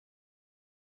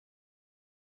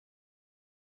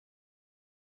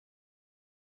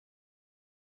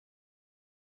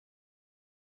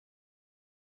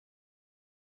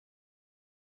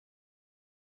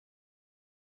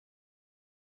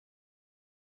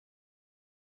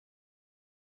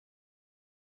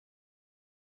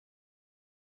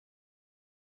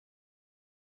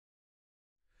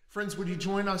Friends, would you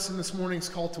join us in this morning's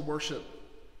call to worship?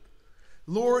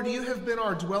 Lord, you have been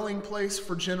our dwelling place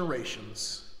for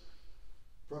generations.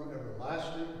 From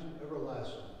everlasting to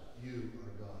everlasting, you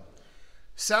are God.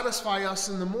 Satisfy us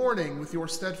in the morning with your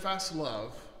steadfast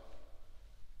love,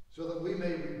 so that we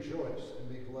may rejoice and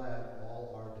be glad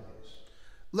all our days.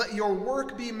 Let your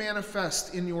work be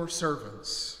manifest in your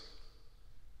servants.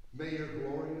 May your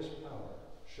glorious power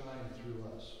shine through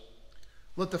us.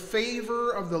 Let the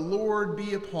favor of the Lord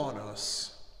be upon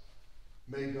us.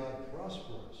 May God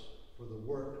prosper us for the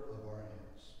work of our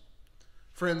hands.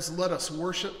 Friends, let us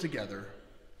worship together.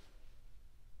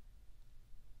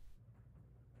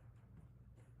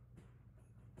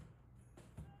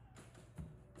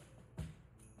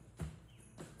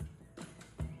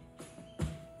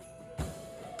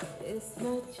 It's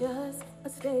not just a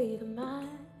state of mind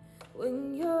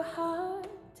when your heart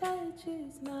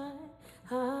touches mine.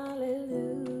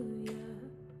 Hallelujah,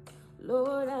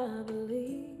 Lord, I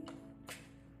believe.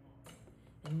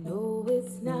 And no,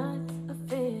 it's not a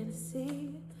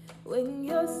fantasy when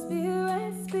your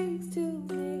spirit speaks to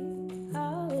me.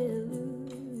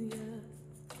 Hallelujah,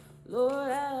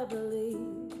 Lord, I believe.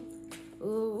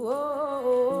 Oh, oh,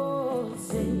 oh.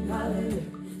 Sing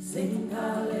hallelujah, sing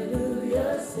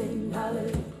hallelujah, sing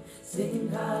hallelujah, sing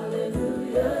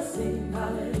hallelujah, sing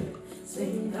hallelujah,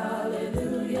 sing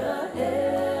hallelujah,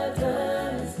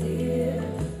 heaven is here.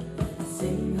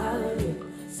 Sing hallelujah,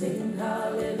 sing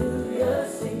hallelujah,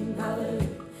 sing hallelujah,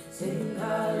 sing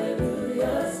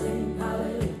hallelujah, sing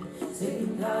hallelujah,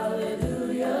 sing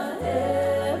hallelujah,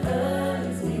 heaven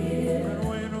is here. And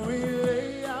when we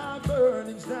lay our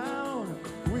burdens down,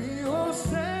 we will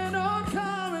stand on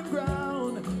common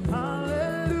ground.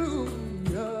 Hallelujah,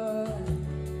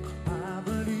 I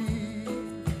believe.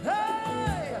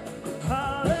 Hey,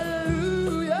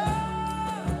 hallelujah,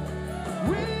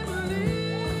 we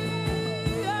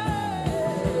believe.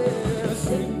 Yeah.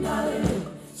 Sing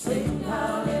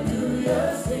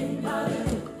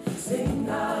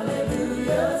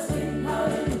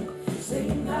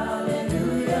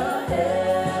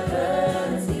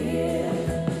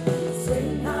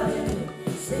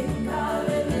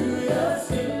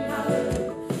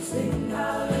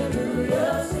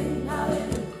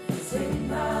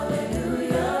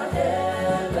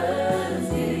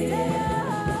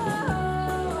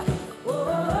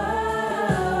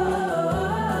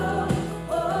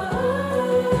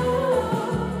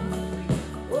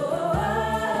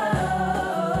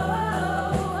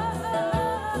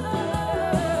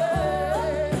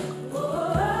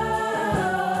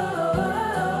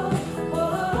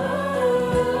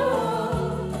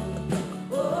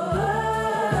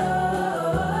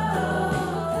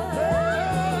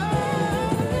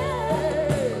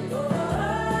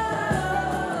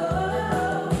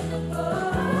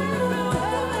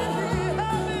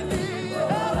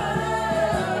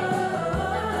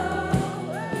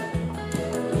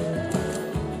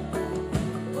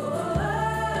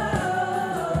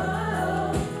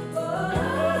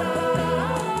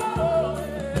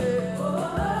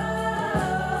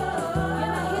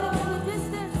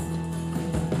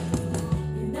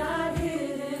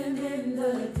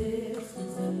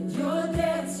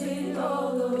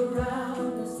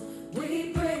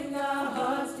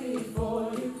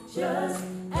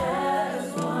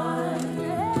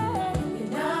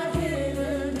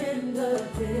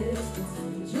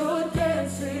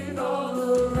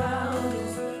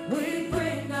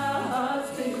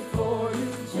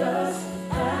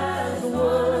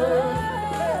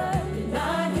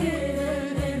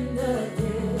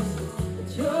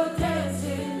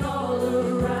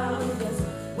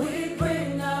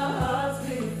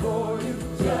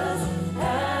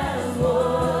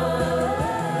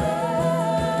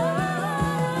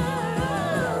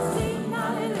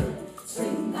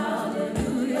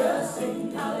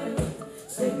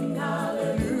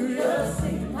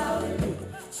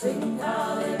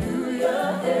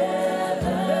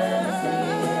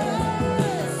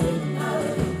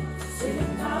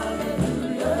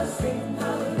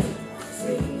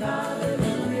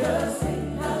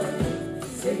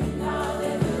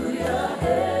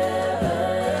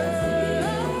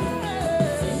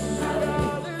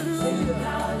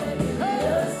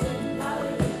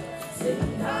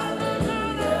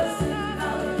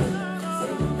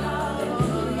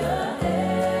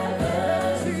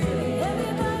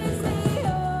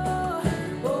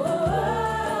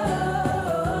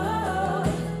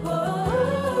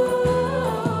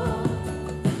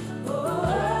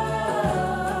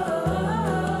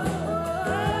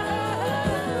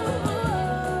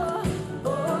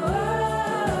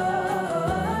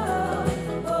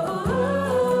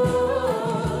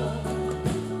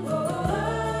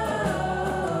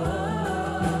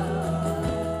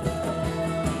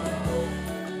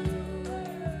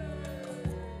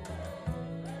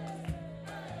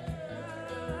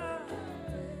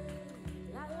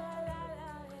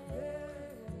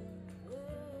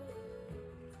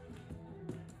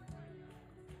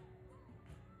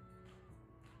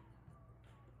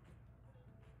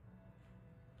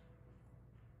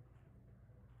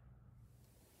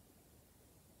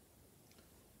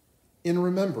in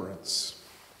remembrance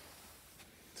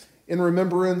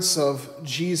of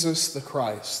Jesus the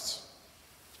Christ,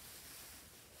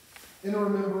 in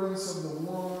remembrance of the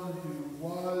one who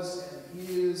was and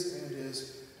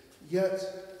is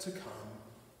yet to come.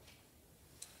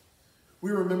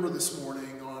 We remember this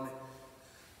morning on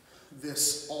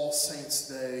this All Saints'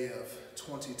 Day of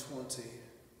 2020,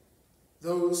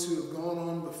 those who have gone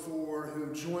on before, who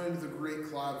have joined the great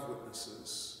cloud of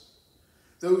witnesses,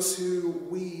 those who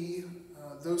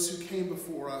came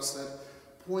before us that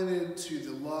pointed to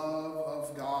the love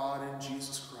of God in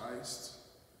Jesus Christ,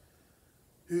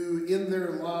 who in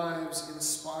their lives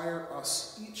inspire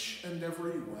us each and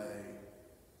every way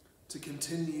to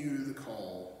continue the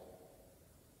call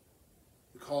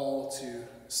to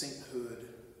sainthood,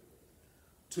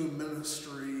 to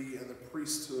ministry and the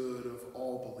priesthood of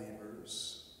all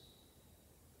believers.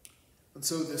 And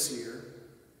so this year,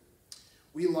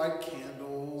 we light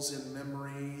candles in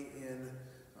memory, in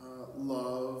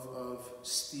love of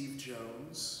Steve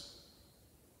Jones,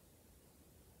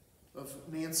 of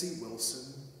Nancy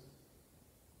Wilson,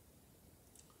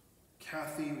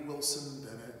 Kathy Wilson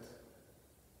Bennett,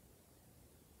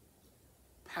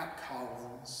 Pat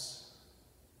Collins,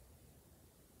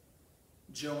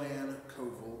 Joanne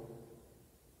Koval,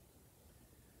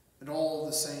 and all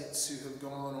the saints who have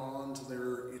gone on to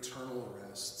their eternal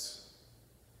rest.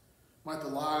 Might the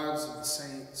lives of the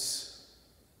saints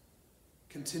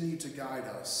continue to guide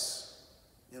us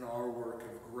in our work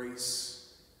of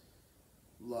grace,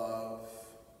 love,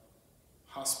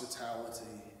 hospitality,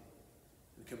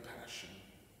 and compassion.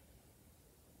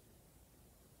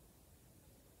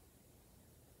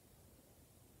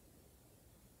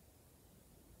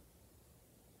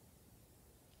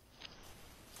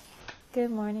 Good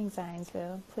morning,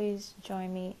 Zionsville. Please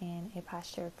join me in a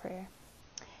posture of prayer.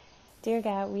 Dear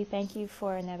God, we thank you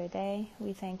for another day.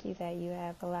 We thank you that you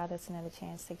have allowed us another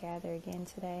chance to gather again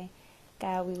today.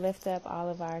 God, we lift up all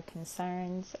of our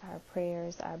concerns, our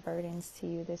prayers, our burdens to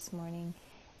you this morning.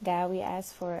 God, we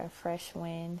ask for a fresh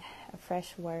wind, a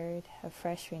fresh word, a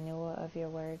fresh renewal of your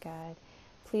word, God.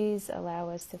 Please allow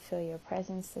us to feel your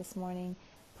presence this morning.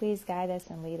 Please guide us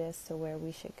and lead us to where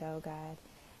we should go, God.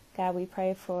 God, we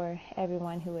pray for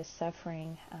everyone who is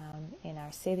suffering in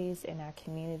our cities, in our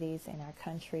communities, in our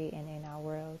country, and in our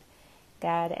world.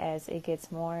 God, as it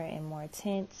gets more and more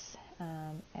tense,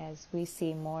 as we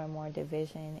see more and more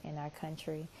division in our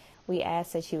country, we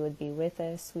ask that you would be with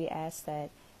us. We ask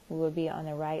that we would be on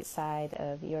the right side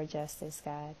of your justice,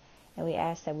 God. And we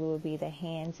ask that we will be the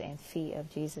hands and feet of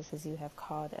Jesus as you have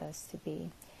called us to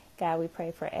be. God, we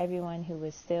pray for everyone who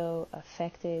is still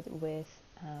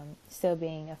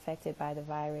being affected by the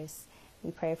virus. We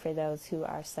pray for those who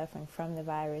are suffering from the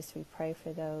virus. We pray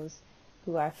for those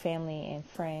who are family and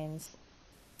friends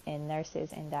and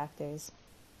nurses and doctors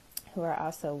who are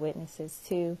also witnesses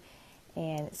to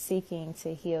and seeking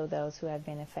to heal those who have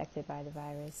been affected by the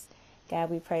virus.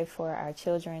 God, we pray for our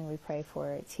children. We pray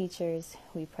for teachers.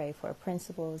 We pray for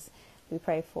principals. We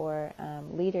pray for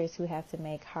leaders who have to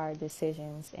make hard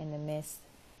decisions in the midst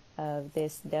of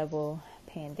this double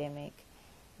pandemic.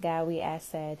 God, we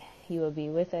ask that you will be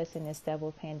with us in this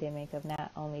double pandemic of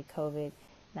not only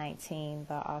COVID-19,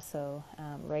 but also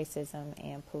racism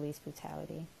and police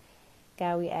brutality.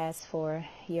 God, we ask for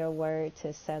your word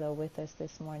to settle with us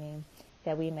this morning,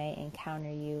 that we may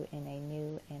encounter you in a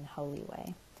new and holy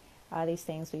way. All these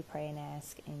things we pray and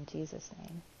ask in Jesus'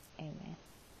 name. Amen.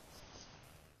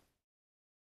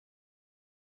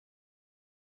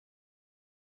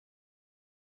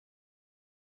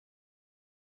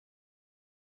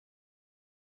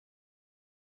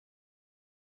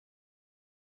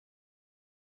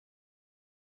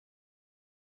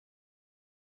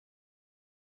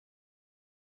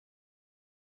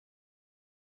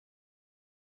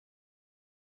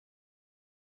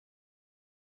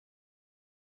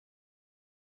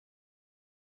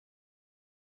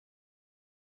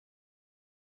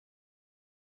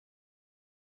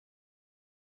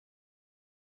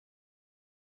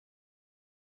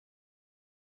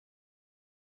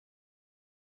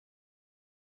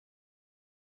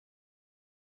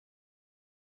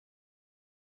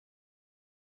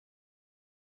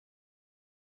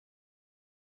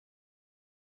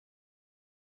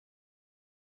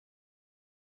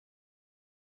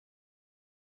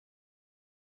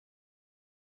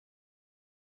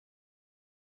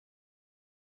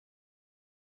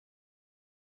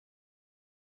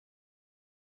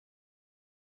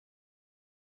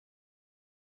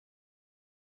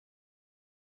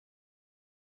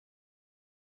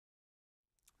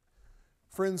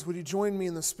 Friends, would you join me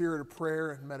in the spirit of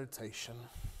prayer and meditation?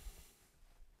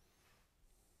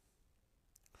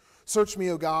 Search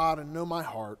me, O God, and know my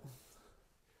heart.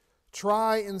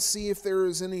 Try and see if there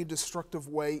is any destructive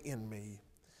way in me.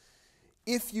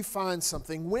 If you find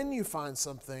something, when you find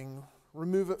something,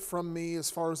 remove it from me as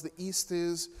far as the east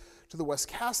is to the west.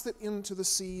 Cast it into the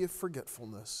sea of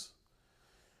forgetfulness.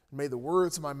 May the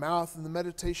words of my mouth and the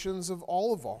meditations of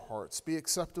all of our hearts be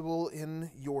acceptable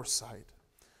in your sight.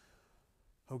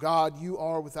 O God, you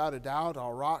are without a doubt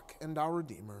our rock and our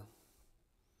Redeemer.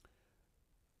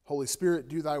 Holy Spirit,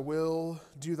 do thy will,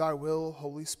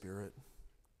 Holy Spirit.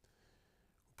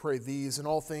 Pray these and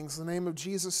all things in the name of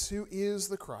Jesus, who is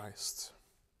the Christ.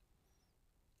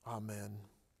 Amen.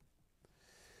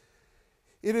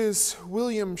 It is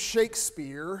William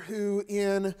Shakespeare who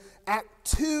in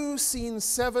Act 2, Scene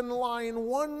 7, line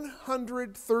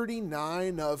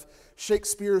 139 of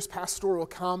Shakespeare's pastoral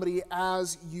comedy,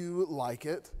 As You Like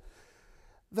It,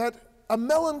 that a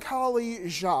melancholy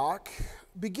Jacques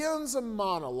begins a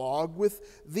monologue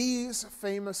with these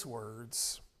famous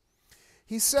words.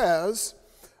 He says,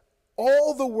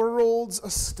 "All the world's a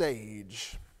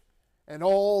stage, and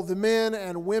all the men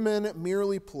and women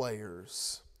merely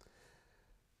players.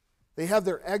 They have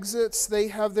their exits, they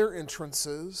have their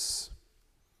entrances,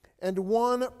 and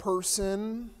one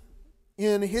person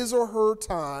in his or her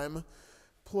time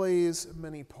plays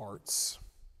many parts."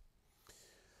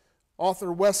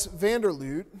 Author Wes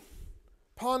Vanderloot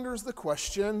ponders the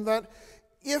question that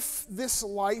if this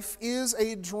life is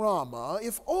a drama,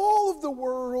 if all of the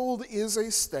world is a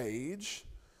stage,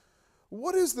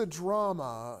 what is the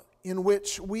drama in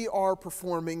which we are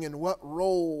performing, and what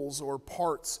roles or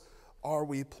parts are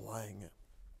we playing?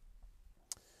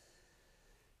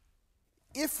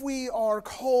 If we are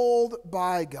called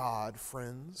by God,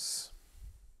 friends,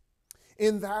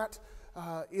 in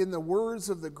the words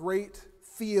of the great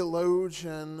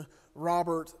theologian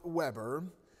Robert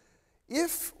Webber,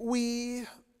 if we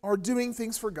are doing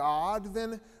things for God,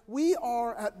 then we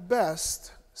are at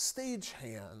best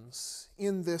stagehands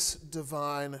in this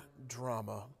divine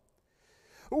drama.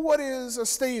 What is a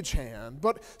stagehand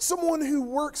but someone who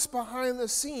works behind the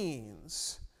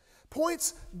scenes,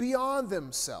 points beyond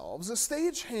themselves? A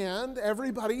stagehand,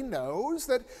 everybody knows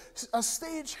that a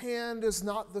stagehand is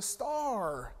not the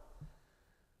star.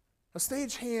 A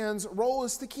stagehand's role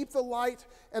is to keep the light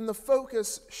and the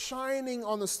focus shining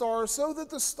on the star so that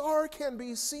the star can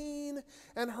be seen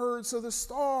and heard, so the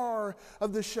star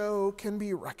of the show can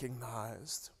be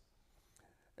recognized.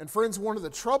 And friends, one of the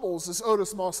troubles, as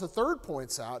Otis Moss III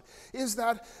points out, is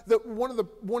that one of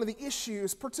the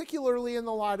issues, particularly in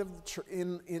the light of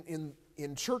in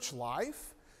church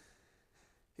life,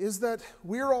 is that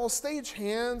we're all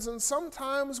stagehands, and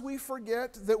sometimes we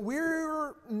forget that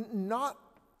we're not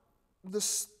the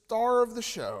star of the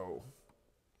show.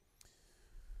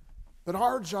 But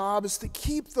our job is to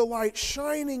keep the light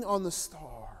shining on the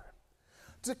star,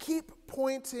 to keep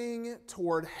pointing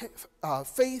toward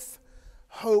faith,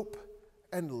 hope,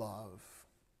 and love.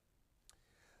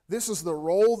 This is the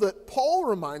role that Paul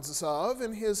reminds us of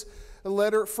in his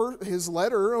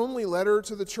only letter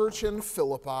to the church in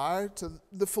Philippi, to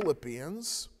the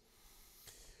Philippians,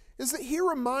 is that he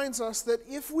reminds us that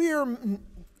if we are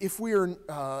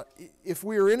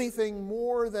anything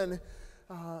more than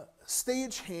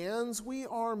stagehands, we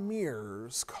are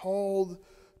mirrors called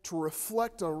to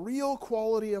reflect a real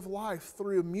quality of life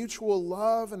through mutual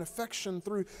love and affection,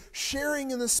 through sharing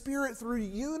in the Spirit, through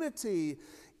unity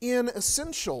in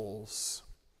essentials,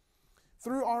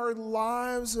 through our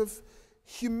lives of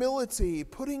humility,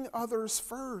 putting others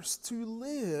first, to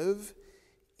live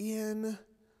in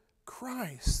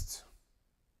Christ.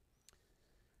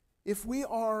 If we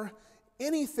are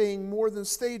anything more than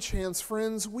stagehands,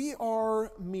 friends, we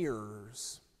are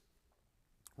mirrors,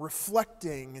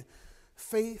 reflecting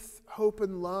faith, hope,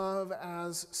 and love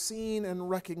as seen and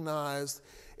recognized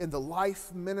in the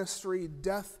life, ministry,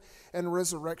 death, and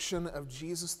resurrection of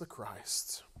Jesus the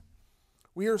Christ.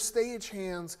 We are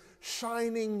stagehands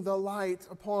shining the light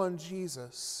upon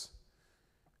Jesus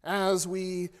as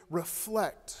we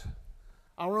reflect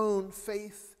our own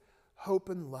faith, hope,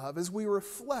 and love, as we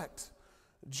reflect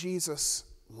Jesus'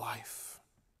 life.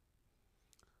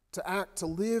 To act, to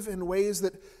live in ways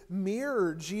that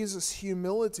mirror Jesus'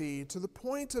 humility to the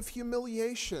point of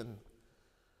humiliation,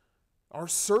 our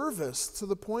service to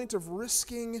the point of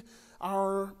risking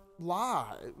our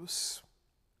lives,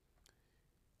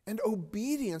 and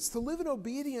obedience, to live in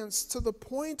obedience to the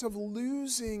point of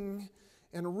losing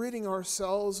and ridding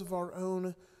ourselves of our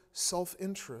own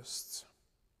self-interest.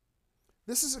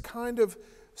 This is a kind of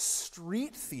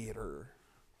street theater.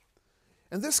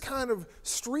 And this kind of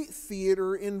street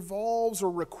theater involves or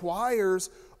requires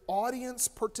audience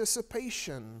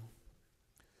participation.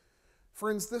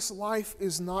 Friends, this life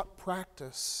is not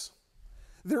practice.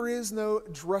 There is no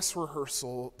dress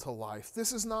rehearsal to life.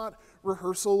 This is not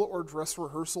rehearsal or dress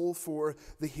rehearsal for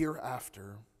the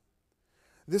hereafter.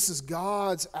 This is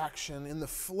God's action in the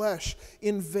flesh,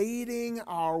 invading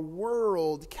our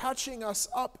world, catching us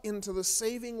up into the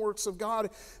saving works of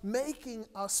God, making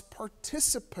us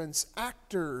participants,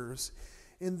 actors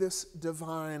in this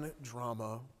divine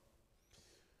drama.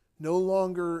 No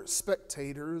longer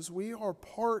spectators, we are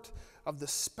part of the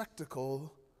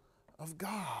spectacle of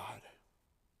God.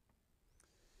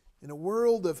 In a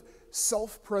world of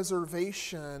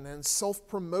self-preservation and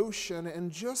self-promotion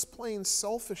and just plain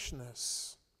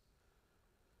selfishness,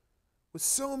 with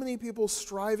so many people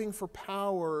striving for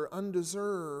power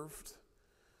undeserved,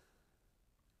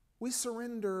 we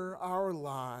surrender our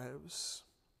lives,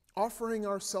 offering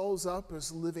ourselves up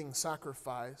as living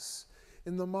sacrifice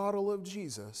in the model of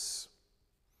Jesus,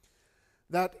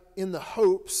 that in the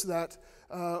hopes that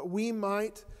we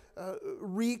might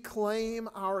reclaim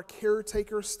our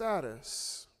caretaker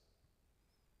status,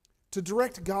 to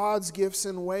direct God's gifts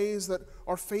in ways that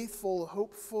are faithful,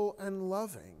 hopeful, and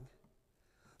loving,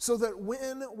 so that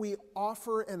when we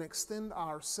offer and extend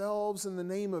ourselves in the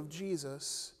name of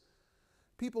Jesus,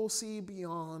 people see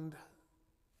beyond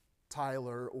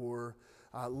Tyler or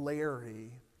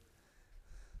Larry,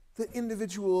 that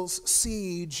individuals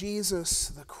see Jesus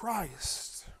the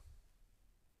Christ.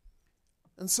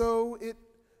 And so it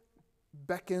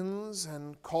beckons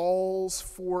and calls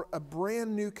for a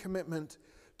brand new commitment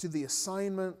to the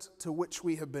assignment to which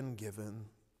we have been given.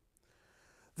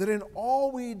 That in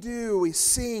all we do, we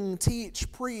sing, teach,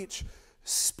 preach,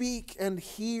 speak, and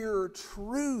hear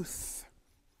truth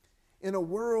in a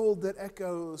world that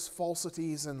echoes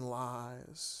falsities and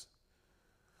lies.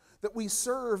 That we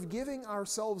serve, giving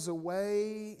ourselves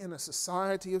away in a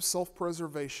society of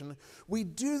self-preservation. We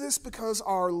do this because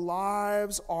our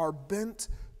lives are bent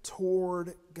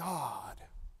toward God.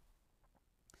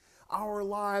 Our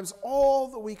lives, all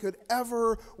that we could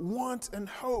ever want and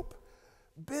hope,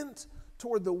 bent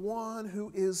toward the one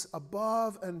who is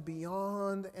above and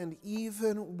beyond and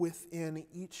even within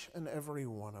each and every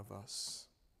one of us.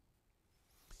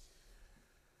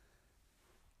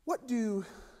 What do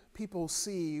people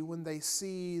see when they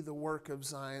see the work of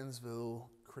Zionsville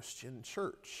Christian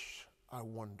Church, I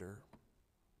wonder?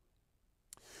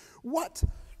 What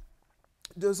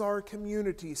does our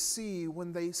community see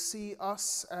when they see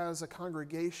us as a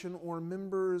congregation or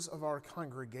members of our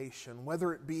congregation,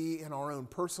 whether it be in our own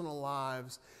personal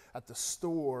lives, at the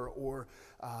store, or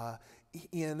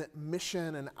in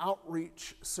mission and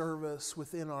outreach service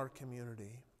within our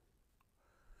community?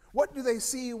 What do they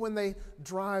see when they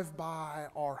drive by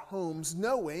our homes,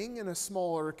 knowing in a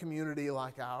smaller community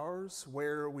like ours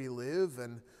where we live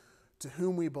and to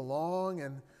whom we belong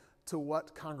and to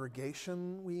what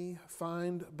congregation we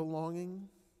find belonging?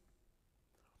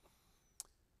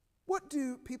 What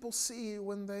do people see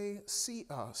when they see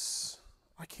us?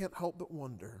 I can't help but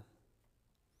wonder,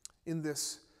 in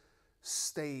this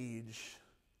stage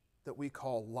that we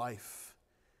call life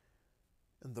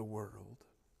in the world.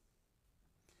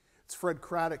 It's Fred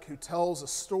Craddock who tells a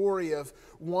story of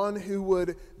one who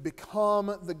would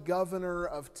become the governor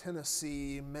of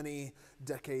Tennessee many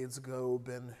decades ago,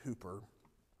 Ben Hooper.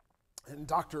 And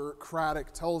Dr.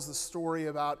 Craddock tells the story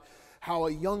about how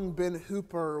a young Ben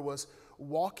Hooper was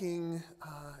walking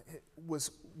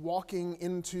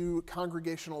into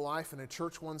congregational life in a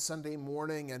church one Sunday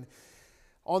morning, and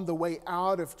on the way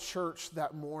out of church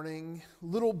that morning,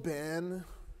 little Ben,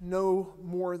 no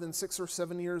more than 6 or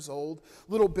 7 years old,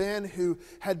 little Ben, who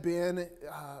had been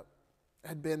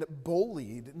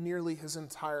bullied nearly his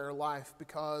entire life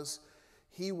because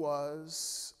he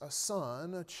was a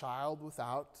son, a child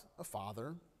without a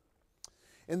father.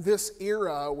 In this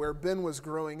era where Ben was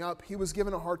growing up, he was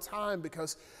given a hard time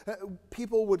because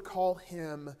people would call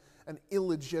him an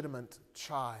illegitimate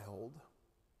child.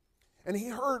 And he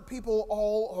heard people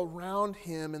all around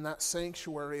him in that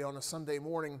sanctuary on a Sunday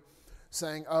morning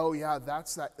saying, "Oh yeah,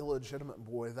 that's that illegitimate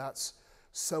boy. That's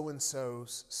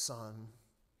so-and-so's son.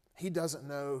 He doesn't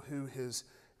know who his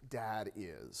dad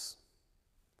is."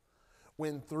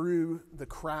 When through the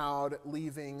crowd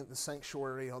leaving the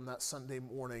sanctuary on that Sunday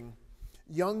morning,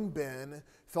 young Ben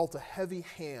felt a heavy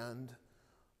hand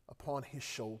upon his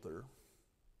shoulder.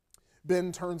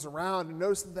 Ben turns around and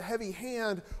notices that the heavy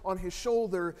hand on his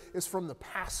shoulder is from the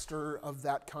pastor of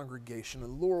that congregation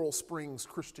in Laurel Springs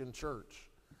Christian Church.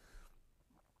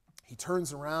 He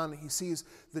turns around and he sees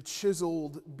the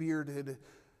chiseled, bearded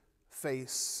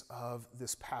face of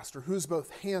this pastor, who's both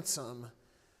handsome,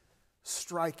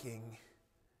 striking,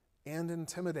 and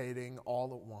intimidating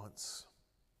all at once.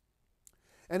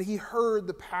 And he heard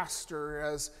the pastor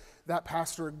as that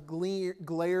pastor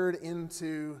glared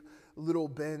into little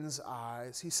Ben's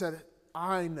eyes. He said,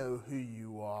 I know who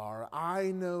you are.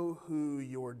 I know who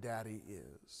your daddy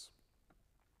is.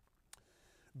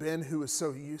 Ben, who was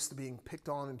so used to being picked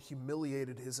on and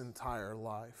humiliated his entire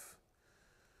life,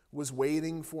 was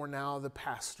waiting for now the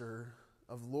pastor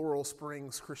of Laurel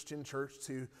Springs Christian Church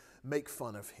to make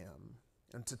fun of him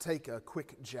and to take a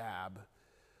quick jab,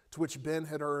 to which Ben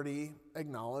had already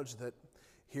acknowledged that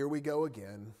here we go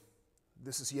again.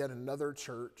 This is yet another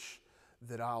church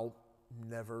that I'll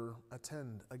never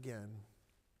attend again.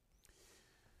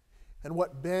 And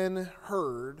what Ben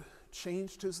heard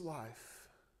changed his life.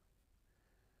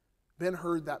 Ben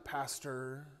heard that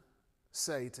pastor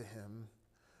say to him,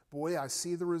 boy, I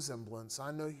see the resemblance.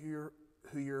 I know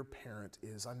who your parent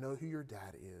is. I know who your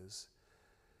dad is.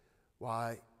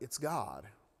 Why, it's God.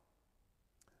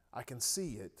 I can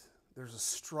see it. There's a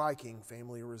striking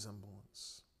family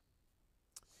resemblance.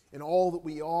 In all that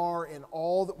we are and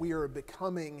all that we are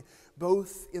becoming,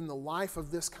 both in the life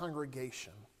of this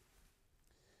congregation,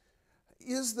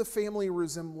 is the family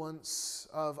resemblance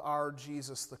of our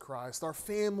Jesus the Christ, our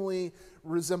family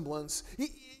resemblance.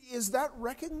 Is that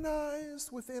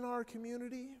recognized within our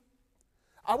community?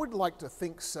 I would like to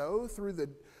think so, through the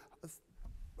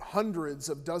hundreds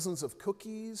of dozens of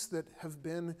cookies that have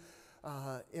been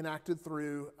enacted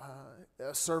through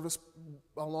a service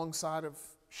alongside of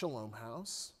Shalom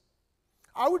House.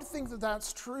 I would think that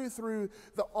that's true through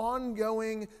the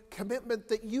ongoing commitment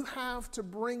that you have to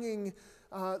bringing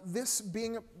this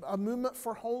being a movement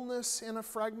for wholeness in a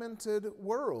fragmented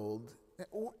world,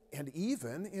 and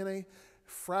even in a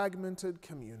fragmented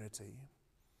community.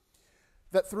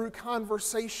 That through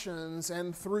conversations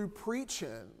and through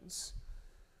preachings,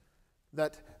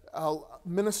 that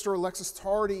Minister Alexis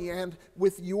Tardy, and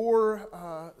with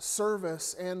your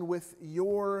service and with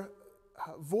your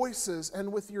voices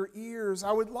and with your ears,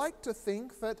 I would like to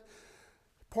think that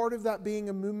part of that being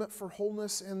a movement for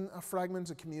wholeness in a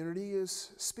fragmented community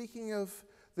is speaking of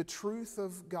the truth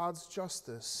of God's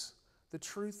justice, the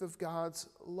truth of God's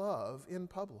love in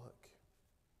public.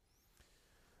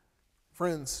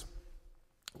 Friends,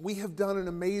 we have done an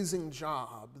amazing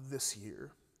job this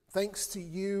year. Thanks to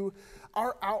you,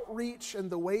 our outreach and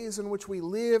the ways in which we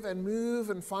live and move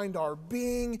and find our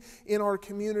being in our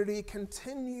community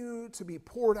continue to be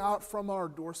poured out from our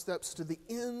doorsteps to the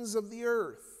ends of the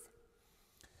earth.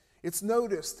 It's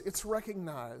noticed, it's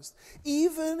recognized.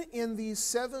 Even in these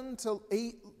 7 to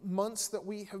 8 months that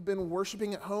we have been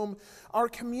worshiping at home, our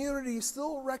community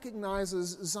still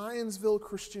recognizes Zionsville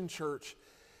Christian Church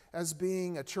as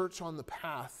being a church on the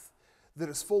path that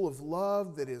is full of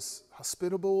love, that is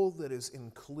hospitable, that is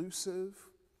inclusive.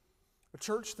 A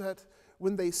church that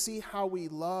when they see how we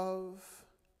love,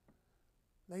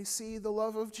 they see the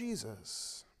love of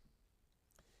Jesus.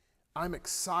 I'm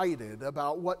excited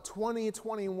about what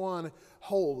 2021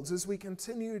 holds as we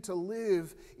continue to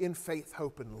live in faith,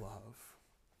 hope, and love.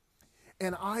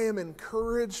 And I am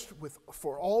encouraged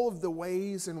for all of the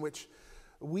ways in which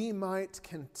we might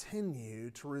continue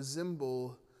to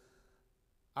resemble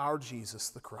our Jesus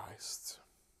the Christ.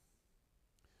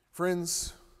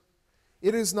 Friends,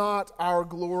 it is not our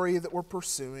glory that we're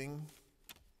pursuing,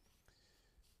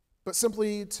 but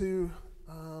simply to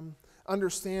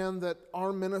understand that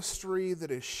our ministry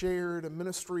that is shared, a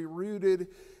ministry rooted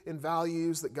in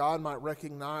values that God might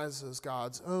recognize as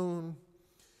God's own,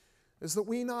 is that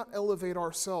we not elevate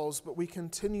ourselves, but we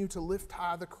continue to lift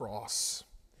high the cross,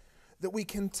 that we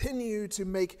continue to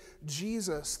make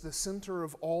Jesus the center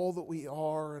of all that we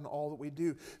are and all that we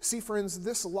do. See, friends,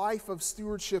 this life of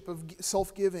stewardship, of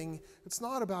self-giving, it's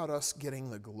not about us getting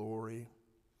the glory.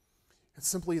 It's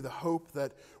simply the hope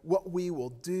that what we will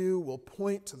do will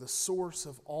point to the source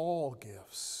of all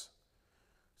gifts.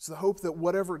 It's the hope that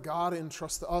whatever God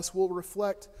entrusts to us will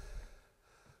reflect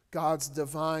God's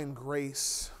divine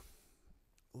grace,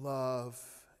 love,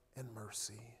 and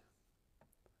mercy.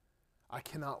 I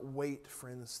cannot wait,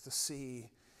 friends, to see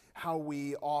how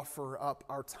we offer up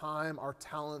our time, our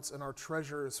talents, and our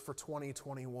treasures for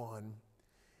 2021.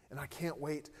 And I can't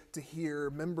wait to hear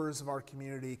members of our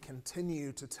community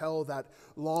continue to tell that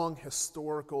long,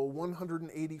 historical,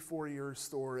 184-year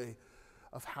story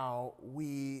of how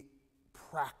we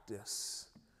practice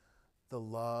the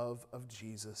love of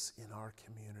Jesus in our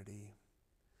community.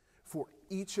 For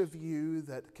each of you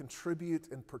that contribute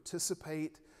and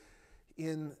participate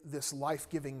in this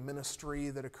life-giving ministry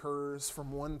that occurs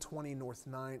from 120 North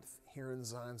 9th here in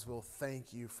Zionsville,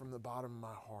 thank you from the bottom of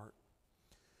my heart.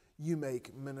 You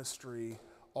make ministry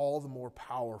all the more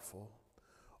powerful,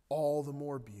 all the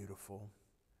more beautiful.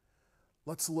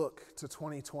 Let's look to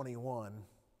 2021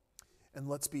 And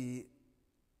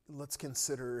let's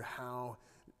consider how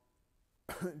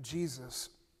Jesus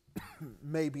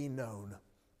may be known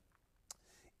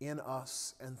in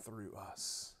us and through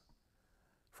us.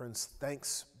 Friends,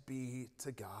 thanks be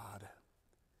to God.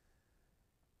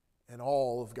 And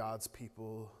all of God's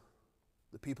people,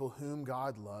 the people whom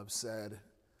God loves, said,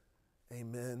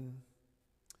 Amen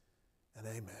and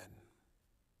amen.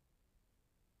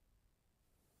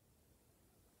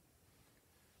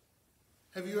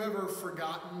 Have you ever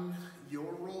forgotten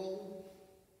your role?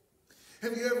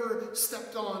 Have you ever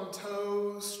stepped on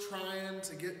toes trying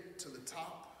to get to the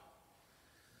top?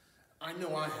 I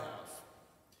know I have.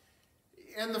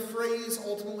 And the phrase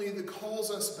ultimately that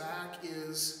calls us back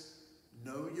is,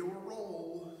 know your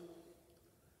role.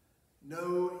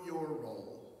 Know your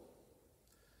role.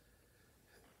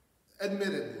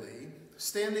 Admittedly,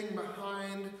 standing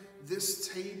behind this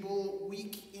table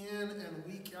week in and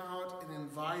week out and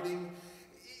inviting,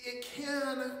 it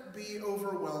can be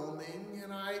overwhelming,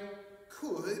 and I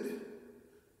could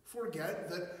forget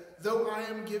that though I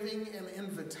am giving an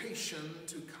invitation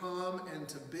to come and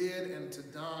to bid and to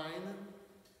dine,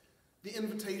 the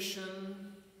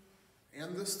invitation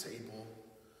and this table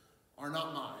are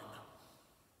not mine.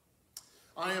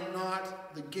 I am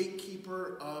not the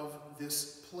gatekeeper of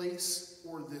this place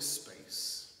or this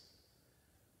space.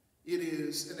 It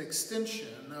is an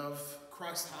extension of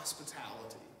Christ's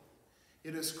hospitality.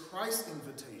 It is Christ's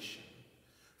invitation.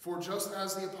 For just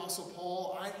as the Apostle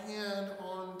Paul, I hand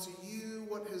on to you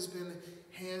what has been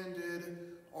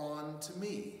handed on to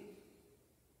me.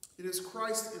 It is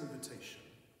Christ's invitation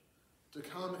to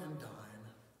come and dine.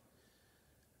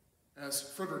 As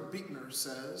Frederick Buechner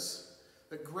says,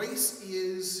 that grace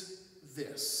is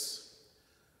this.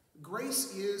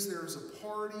 Grace is there is a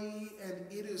party and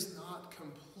it is not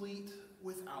complete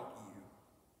without you.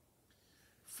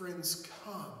 Friends,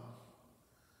 come.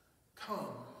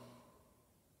 Come.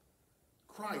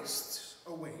 Christ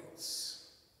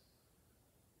awaits.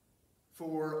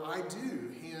 For I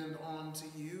do hand on to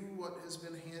you what has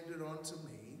been handed on to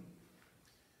me.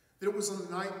 That it was on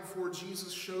the night before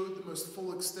Jesus showed the most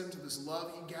full extent of his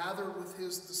love, he gathered with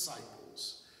his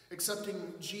disciples,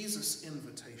 accepting Jesus'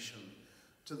 invitation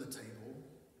to the table.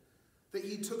 That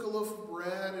he took a loaf of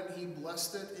bread and he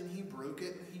blessed it and he broke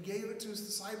it and he gave it to his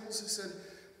disciples. He said,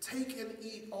 "Take and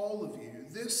eat, all of you.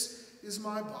 This is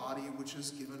my body, which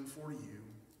is given for you.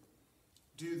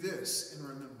 Do this in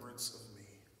remembrance of me."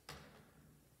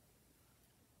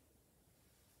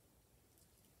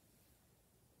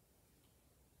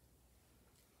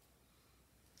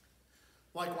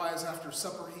 Likewise, after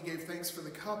supper, he gave thanks for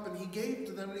the cup, and he gave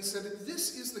to them, and he said,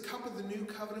 "This is the cup of the new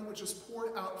covenant, which is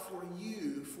poured out for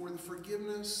you for the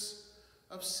forgiveness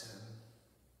of sin."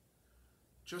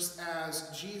 Just as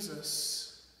Jesus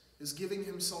is giving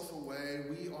himself away,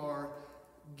 we are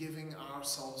giving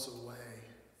ourselves away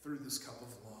through this cup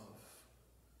of love,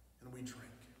 and we drink.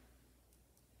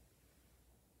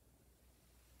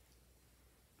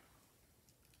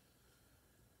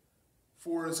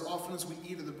 For as often as we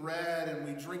eat of the bread and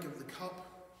we drink of the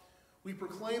cup, we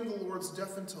proclaim the Lord's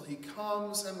death until he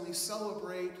comes, and we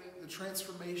celebrate the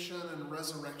transformation and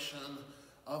resurrection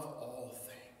of all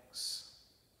things.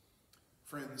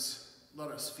 Friends, let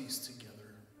us feast together.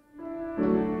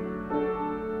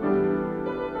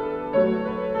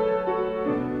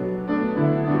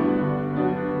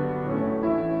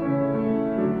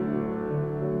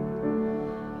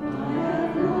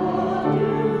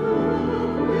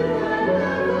 With an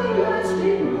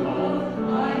everlasting love,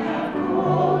 I have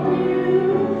called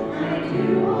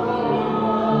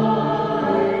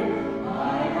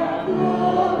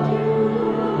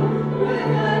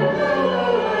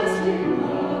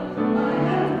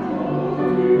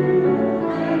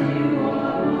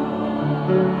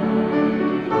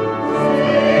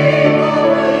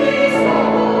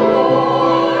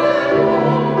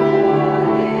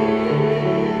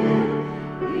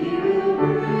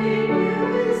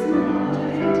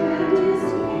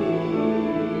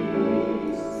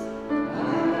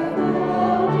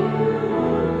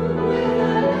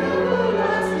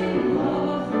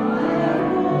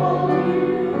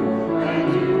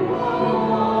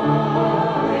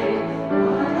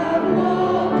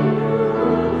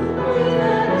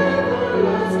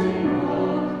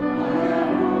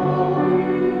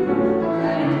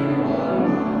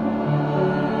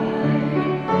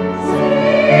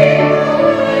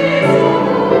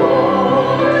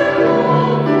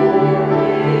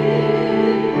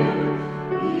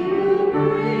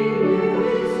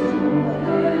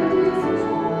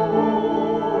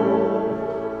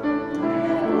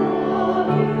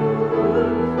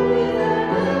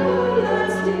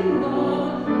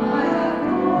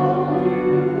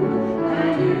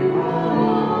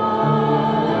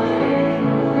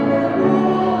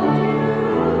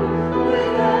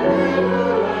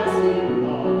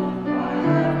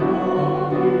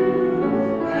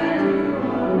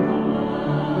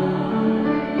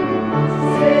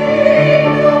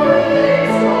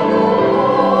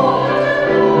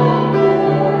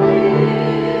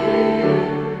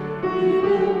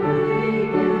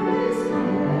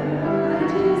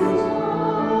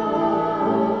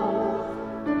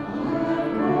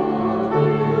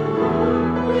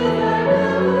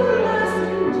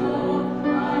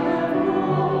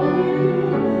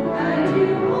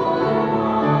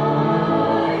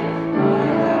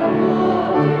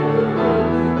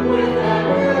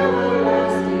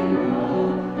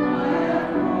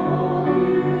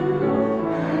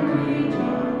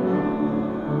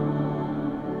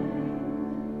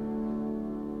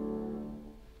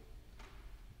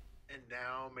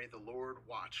now may the Lord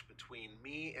watch between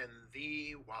me and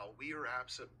thee while we are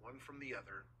absent one from the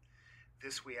other.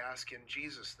 This we ask in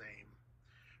Jesus' name.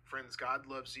 Friends, God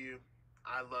loves you.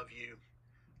 I love you.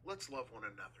 Let's love one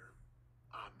another.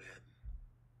 Amen.